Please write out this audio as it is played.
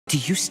Do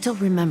you still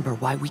remember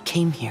why we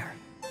came here?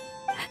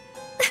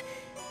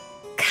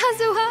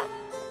 Kazuha!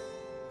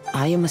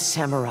 I am a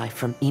samurai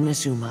from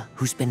Inazuma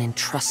who's been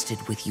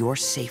entrusted with your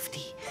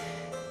safety.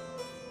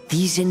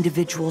 These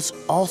individuals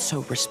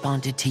also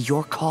responded to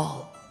your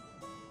call.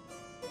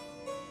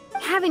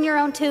 Having your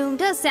own tomb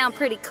does sound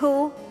pretty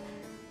cool,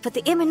 but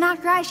the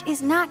Imanakreich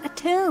is not a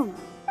tomb.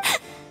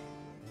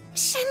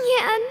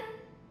 Shenyan!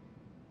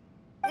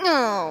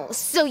 Oh,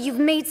 so you've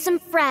made some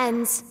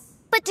friends.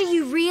 But do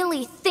you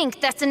really think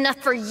that's enough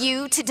for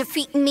you to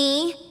defeat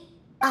me?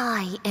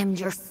 I am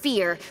your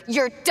fear,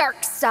 your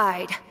dark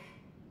side.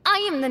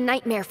 I am the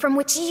nightmare from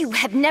which you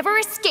have never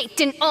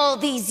escaped in all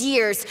these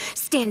years.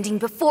 Standing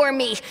before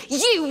me,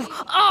 you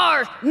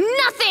are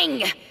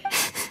nothing!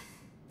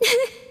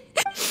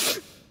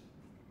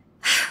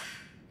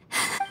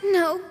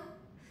 No,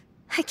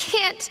 I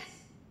can't.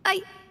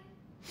 I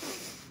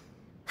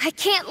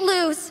can't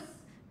lose.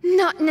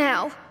 Not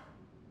now.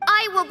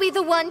 I will be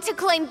the one to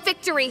claim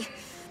victory.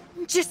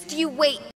 Just you wait.